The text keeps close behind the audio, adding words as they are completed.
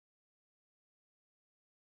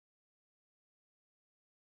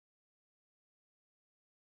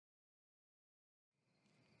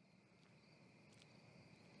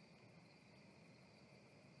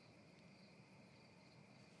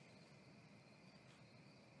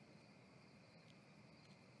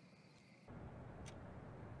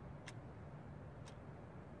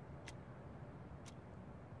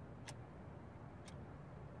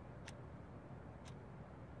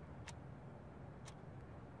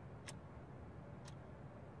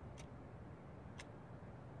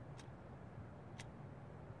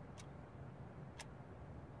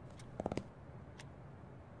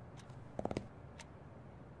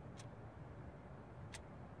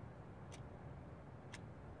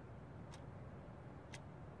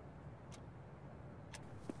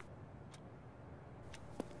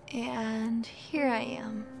And here I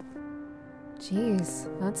am. Jeez,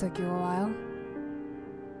 that took you a while.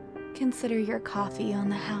 Consider your coffee on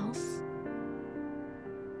the house.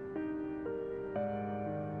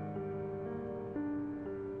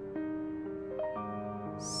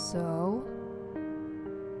 So?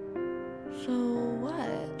 So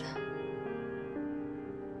what?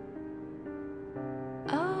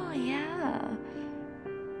 Oh, yeah.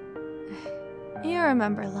 You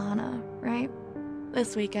remember Lana, right?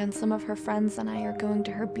 This weekend, some of her friends and I are going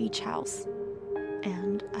to her beach house.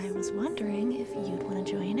 And I was wondering if you'd want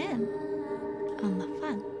to join in on the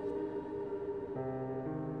fun.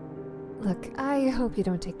 Look, I hope you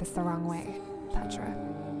don't take this the wrong way, Petra,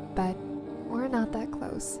 but we're not that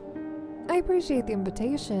close. I appreciate the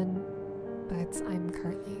invitation, but I'm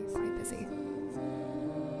currently quite busy.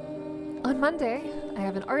 On Monday, I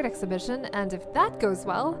have an art exhibition, and if that goes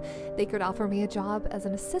well, they could offer me a job as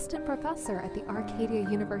an assistant professor at the Arcadia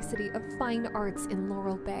University of Fine Arts in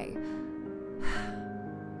Laurel Bay.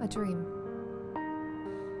 A dream.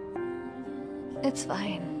 It's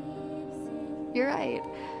fine. You're right.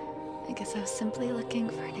 I guess I was simply looking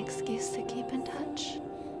for an excuse to keep in touch.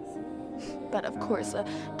 But of course, a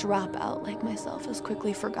dropout like myself is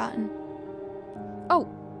quickly forgotten. Oh,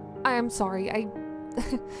 I am sorry. I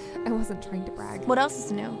wasn't trying to brag. What else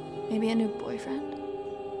is new? Maybe a new boyfriend?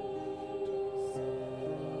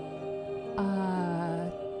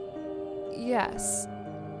 Yes.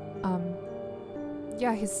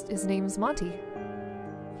 Yeah, his name's Monty.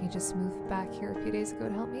 He just moved back here a few days ago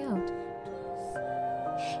to help me out.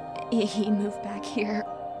 He moved back here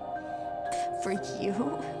for you?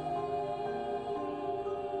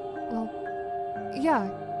 Well, yeah.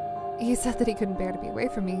 He said that he couldn't bear to be away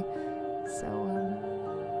from me. So,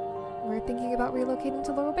 we're thinking about relocating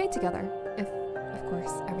to Laurel Bay together. If, of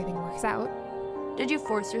course, everything works out. Did you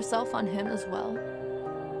force yourself on him as well?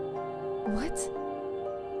 What?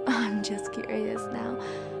 I'm just curious now.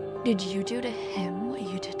 Did you do to him what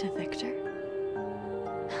you did to Victor?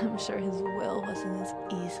 I'm sure his will wasn't as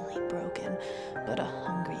easily broken, but a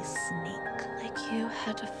hungry snake like you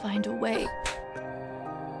had to find a way.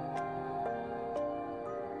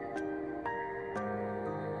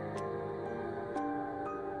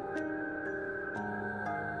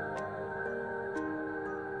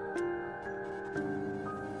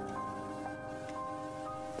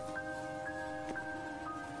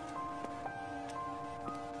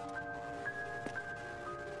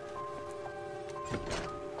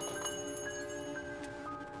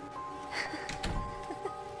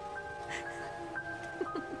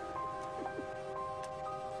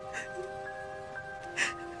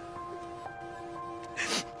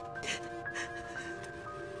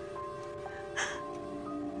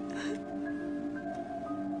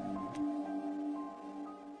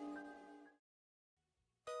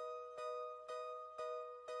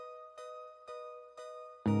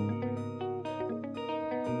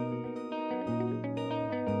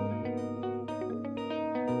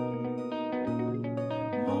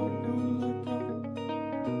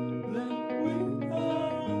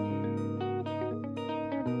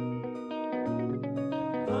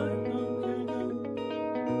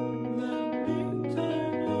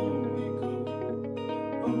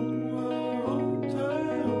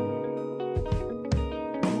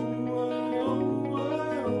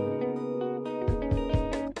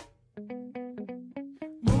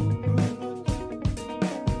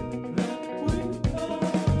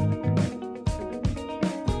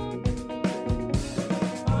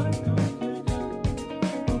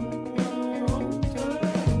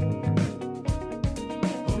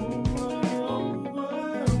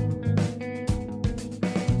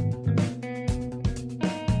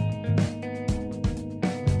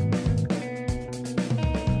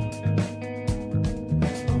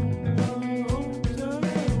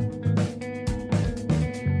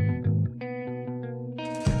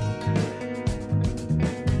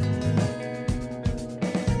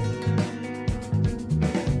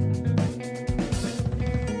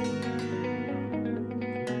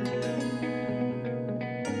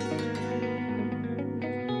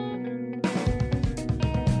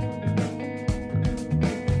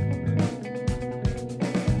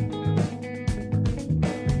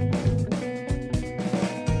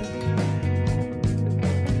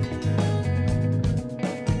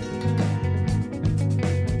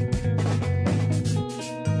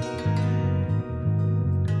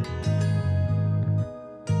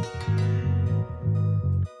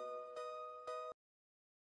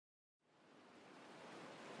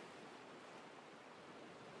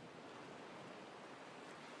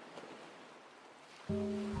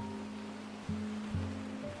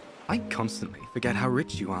 I constantly forget how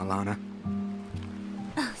rich you are, Lana.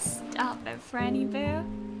 Stop it, Franny Boo.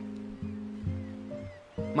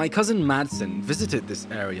 My cousin Madsen visited this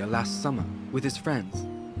area last summer with his friends.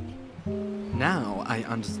 Now I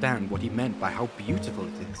understand what he meant by how beautiful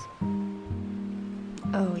it is.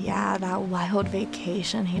 Oh yeah, that wild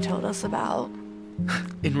vacation he told us about.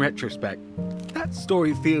 In retrospect, that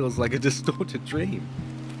story feels like a distorted dream.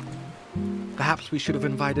 Perhaps we should have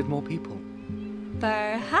invited more people.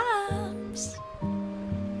 Perhaps.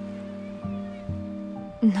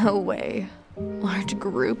 No way. Large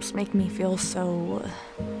groups make me feel so...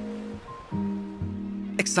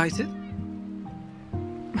 Excited?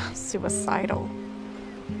 suicidal.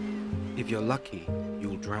 If you're lucky,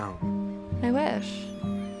 you'll drown. I wish.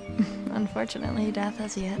 Unfortunately, death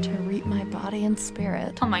has yet to reap my body and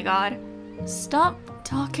spirit. Oh my god. Stop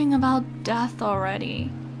talking about death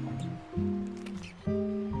already.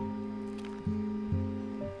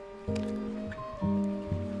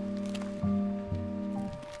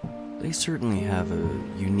 They certainly have a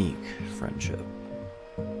unique friendship.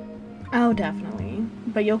 Oh, definitely.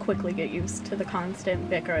 But you'll quickly get used to the constant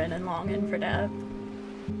bickering and longing for death.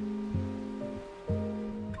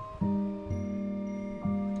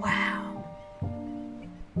 Wow.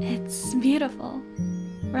 It's beautiful,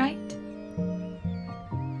 right?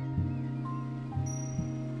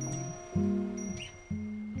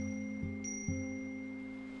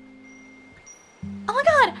 Oh my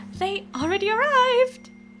god! They already arrived!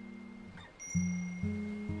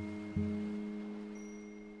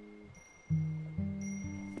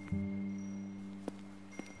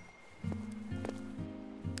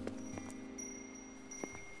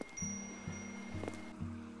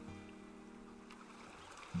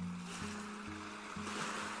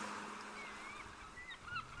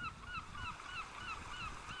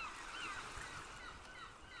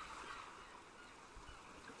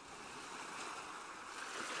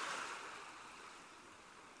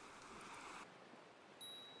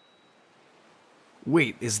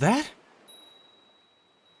 Wait, is that?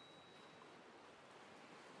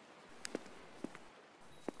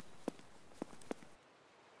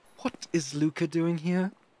 What is Luca doing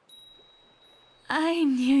here? I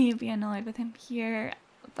knew you'd be annoyed with him here,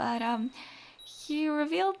 but he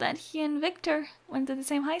revealed that he and Victor went to the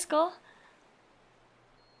same high school.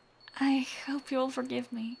 I hope you'll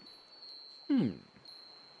forgive me.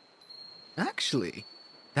 Actually,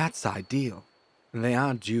 that's ideal. They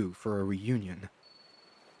are due for a reunion.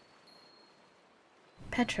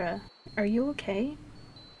 Petra, are you okay?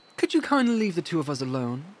 Could you kindly leave the two of us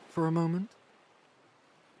alone for a moment?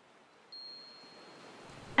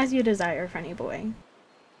 As you desire, funny boy.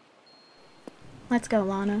 Let's go,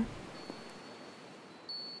 Lana.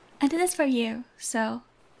 I did this for you, so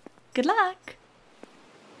good luck!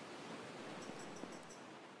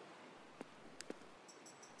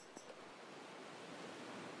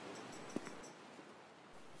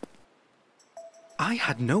 I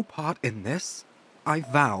had no part in this. I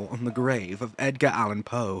vow on the grave of Edgar Allan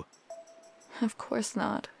Poe. Of course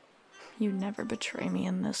not. You never betray me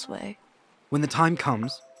in this way. When the time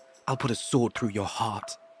comes, I'll put a sword through your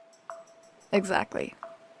heart. Exactly.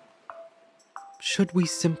 Should we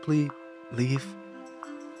simply leave?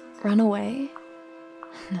 Run away?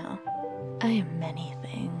 No. I am many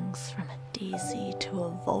things, from a daisy to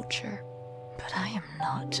a vulture, but I am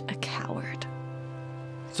not a coward.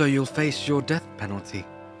 So you'll face your death penalty.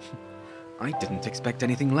 I didn't expect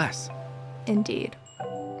anything less. Indeed.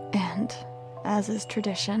 And, as is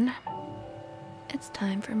tradition, it's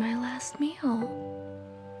time for my last meal.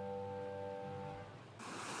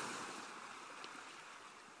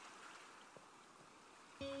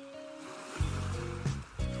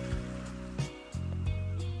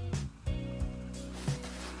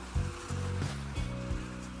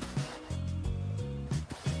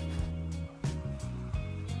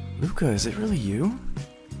 Luca, is it really you?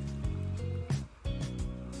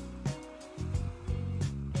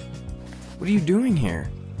 What are you doing here?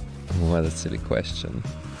 What a silly question.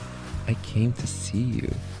 I came to see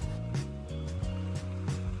you.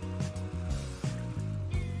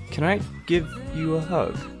 Can I give you a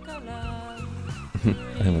hug?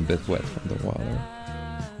 I'm a bit wet from the water.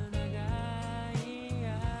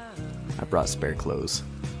 I brought spare clothes.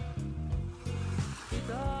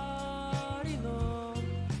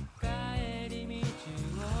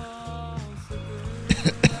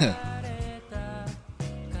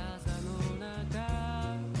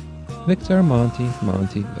 Victor, Monty,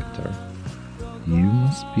 Victor. You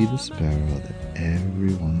must be the sparrow that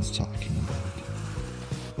everyone's talking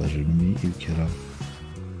about. Pleasure to meet you, kiddo.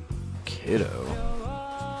 Kiddo?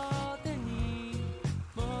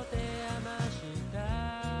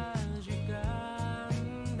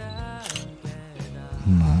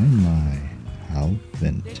 My, how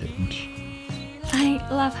vintage. I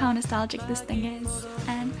love how nostalgic this thing is,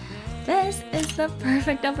 and this is the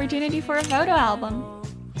perfect opportunity for a photo album.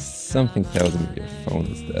 Something tells me your phone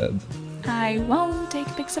is dead. I won't take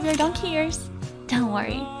pics of your donkey ears. Don't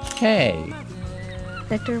worry. Hey!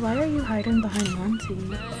 Victor, why are you hiding behind Monty?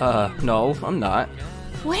 No, I'm not.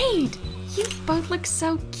 Wait! You both look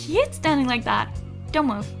so cute standing like that. Don't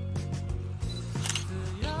move.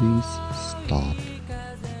 Please stop.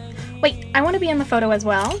 Wait, I want to be in the photo as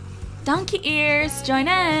well. Donkey ears, join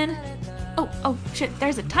in. Oh, shit,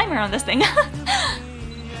 there's a timer on this thing.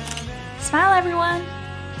 Smile, everyone.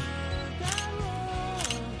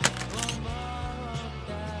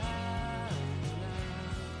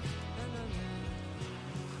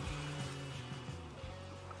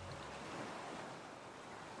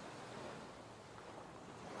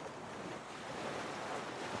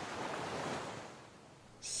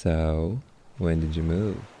 So, when did you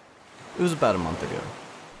move? It was about a month ago.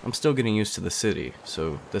 I'm still getting used to the city,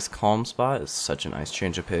 so this calm spot is such a nice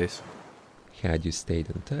change of pace. Had you stayed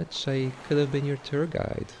in touch, I could have been your tour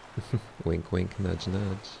guide. Wink wink, nudge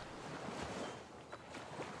nudge.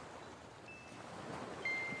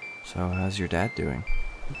 So how's your dad doing?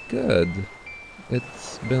 Good.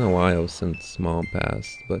 It's been a while since Mom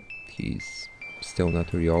passed, but he's still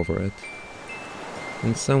not really over it.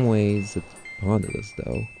 In some ways, it bonded us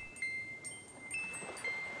though.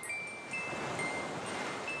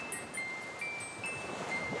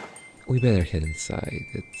 We better head inside,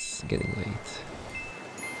 it's getting late.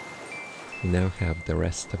 We now have the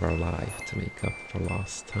rest of our life to make up for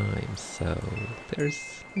lost time, so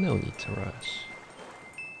there's no need to rush.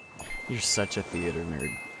 You're such a theater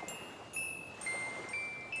nerd.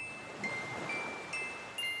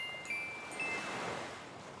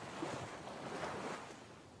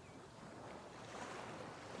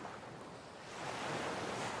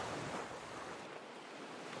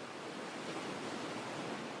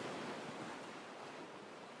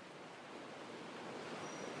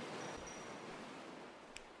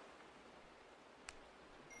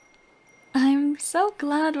 I'm so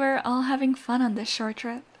glad we're all having fun on this short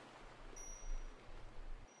trip.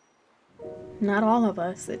 Not all of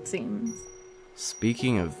us, it seems.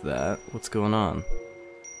 Speaking of that, what's going on?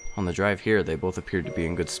 On the drive here, they both appeared to be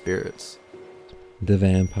in good spirits. The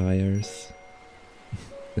vampires.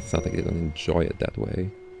 It's not like they don't enjoy it that way.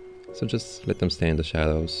 So just let them stay in the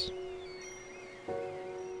shadows.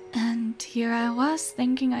 And here I was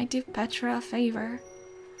thinking I'd do Petra a favor.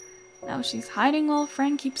 Now she's hiding while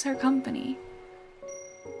Fran keeps her company.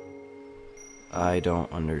 I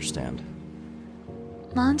don't understand.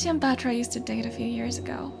 Monty and Petra used to date a few years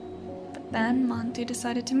ago, but then Monty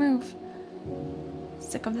decided to move.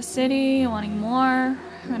 Sick of the city, wanting more,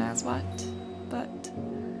 who knows what, but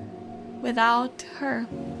without her.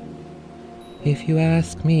 If you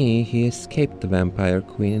ask me, he escaped the vampire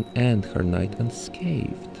queen and her knight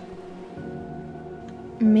unscathed.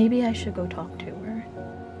 Maybe I should go talk to her.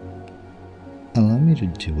 Allow me to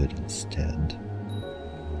do it instead.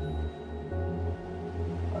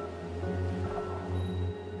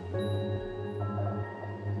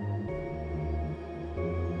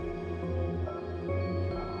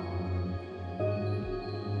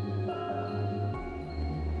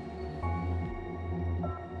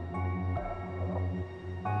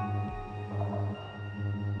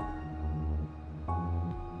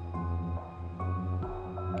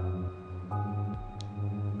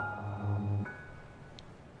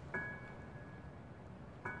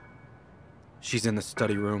 She's in the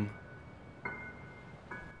study room.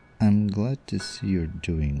 I'm glad to see you're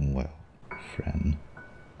doing well, friend.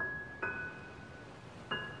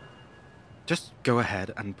 Just go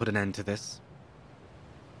ahead and put an end to this.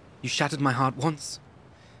 You shattered my heart once.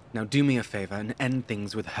 Now do me a favor and end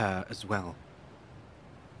things with her as well.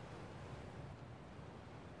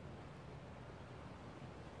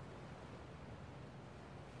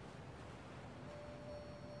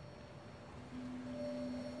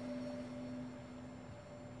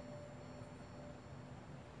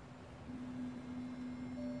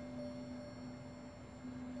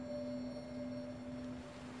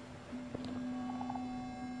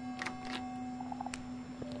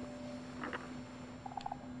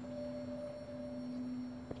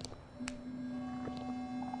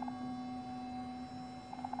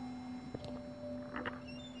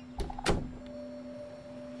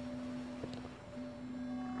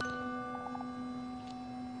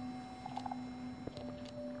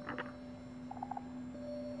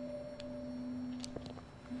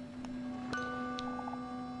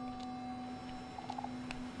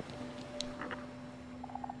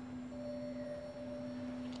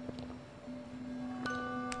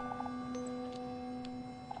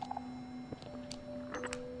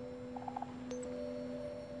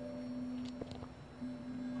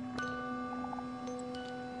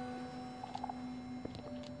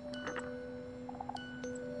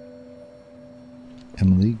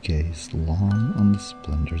 Emily gazed long on the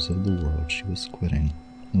splendors of the world she was quitting,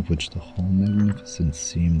 of which the whole magnificence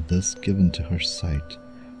seemed thus given to her sight,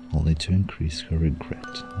 only to increase her regret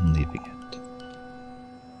on leaving it.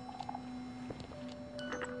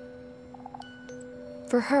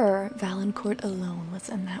 For her, Valancourt alone was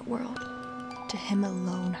in that world. To him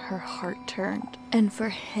alone her heart turned, and for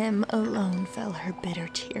him alone fell her bitter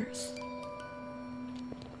tears.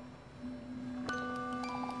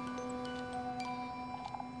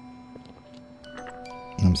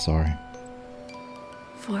 I'm sorry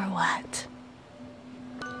For what?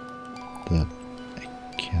 that I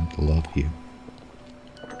can't love you.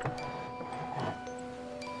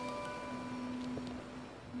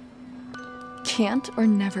 Can't or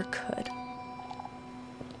never could.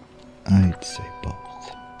 I'd say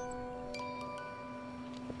both.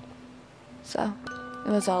 So, it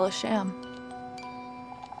was all a sham.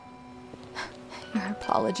 Your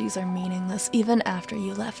apologies are meaningless even after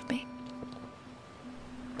you left me.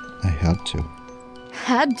 I had to.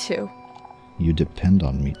 Had to. You depend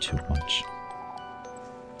on me too much.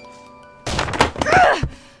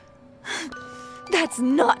 That's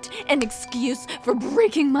not an excuse for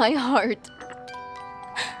breaking my heart.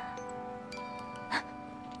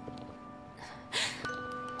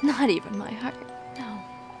 Not even my heart, no.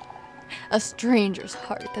 A stranger's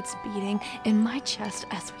heart that's beating in my chest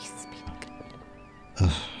as we speak.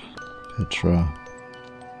 Petra,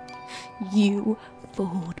 You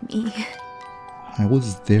fooled me. I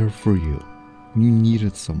was there for you when you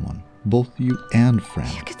needed someone, both you and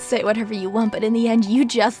friend. You could say whatever you want, but in the end, you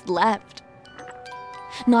just left.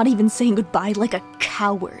 Not even saying goodbye like a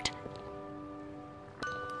coward.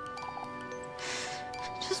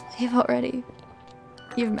 Just leave already.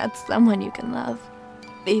 You've met someone you can love,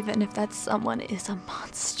 even if that someone is a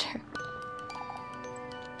monster.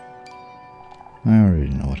 I already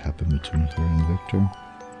know what happened between her and Victor.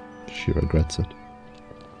 She regrets it.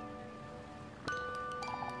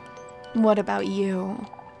 What about you?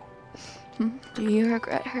 Do you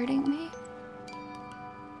regret hurting me?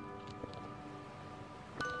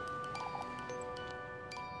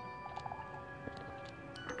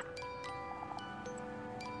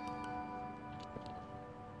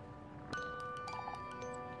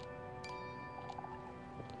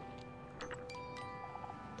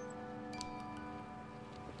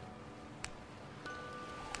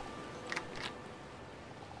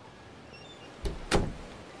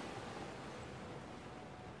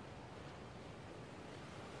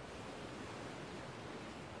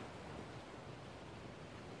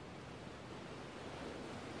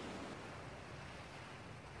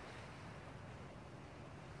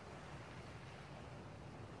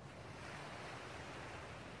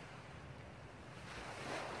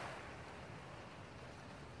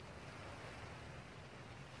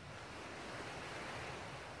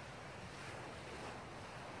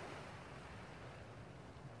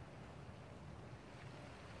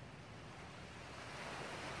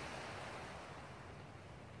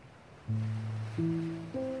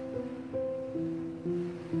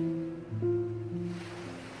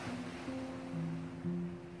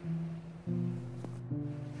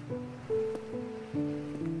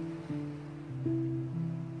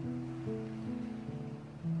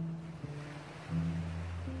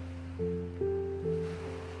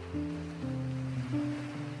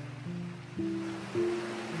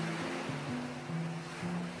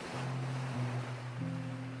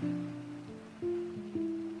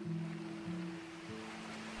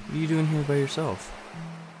 What are you doing here by yourself?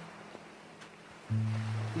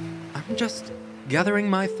 I'm just gathering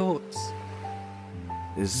my thoughts.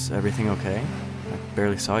 Is everything okay? I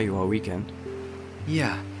barely saw you all weekend.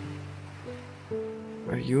 Yeah,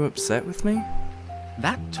 Are you upset with me?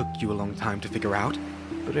 that took you a long time to figure out.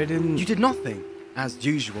 But I didn't... You did nothing, as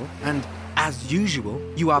usual, and as usual,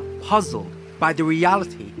 you are puzzled by the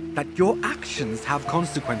reality that your actions have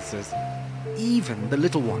consequences, even the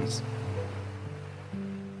little ones.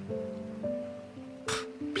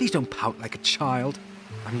 Please don't pout like a child.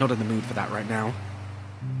 I'm not in the mood for that right now.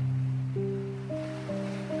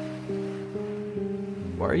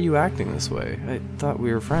 Why are you acting this way? I thought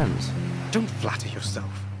we were friends. Don't flatter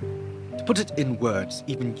yourself. To put it in words,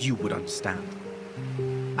 even you would understand.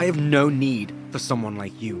 I have no need for someone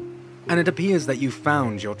like you, and it appears that you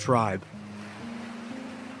found your tribe.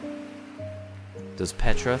 Does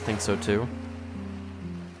Petra think so too?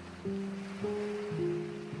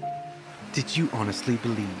 Did you honestly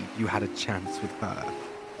believe you had a chance with her?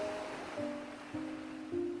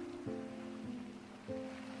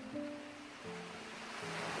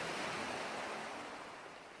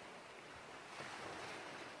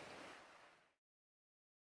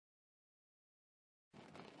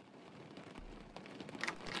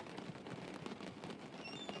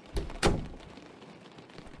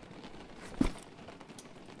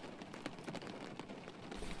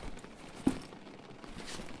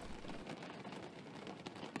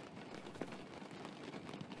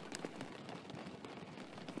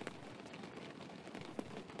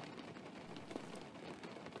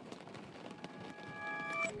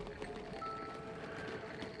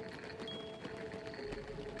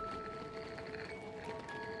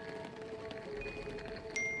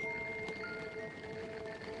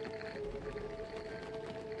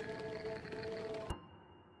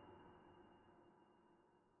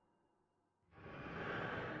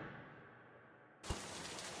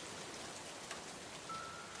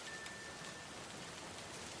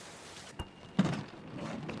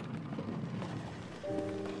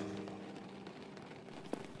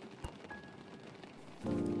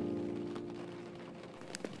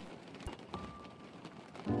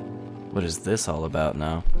 What is this all about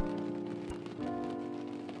now?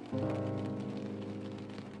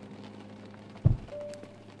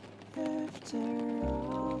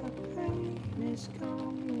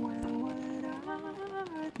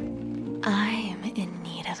 I'm in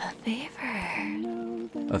need of a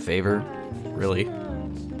favor. A favor? Really?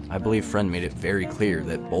 I believe Friend made it very clear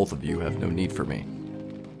that both of you have no need for me.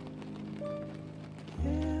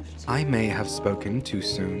 I may have spoken too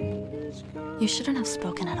soon. You shouldn't have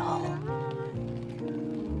spoken at all.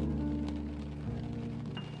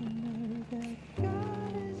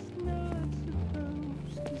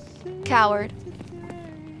 Coward.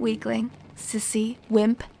 Weakling. Sissy.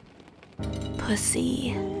 Wimp.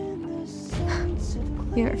 Pussy.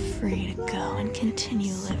 You're free to go and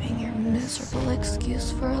continue living your miserable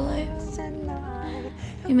excuse for a life.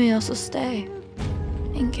 You may also stay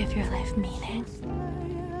and give your life meaning.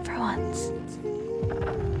 For once.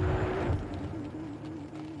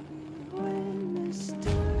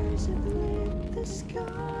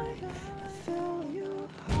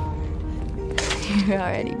 You're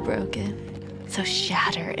already broken, so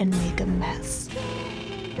shatter and make a mess.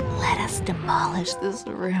 Let us demolish this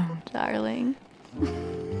room, darling.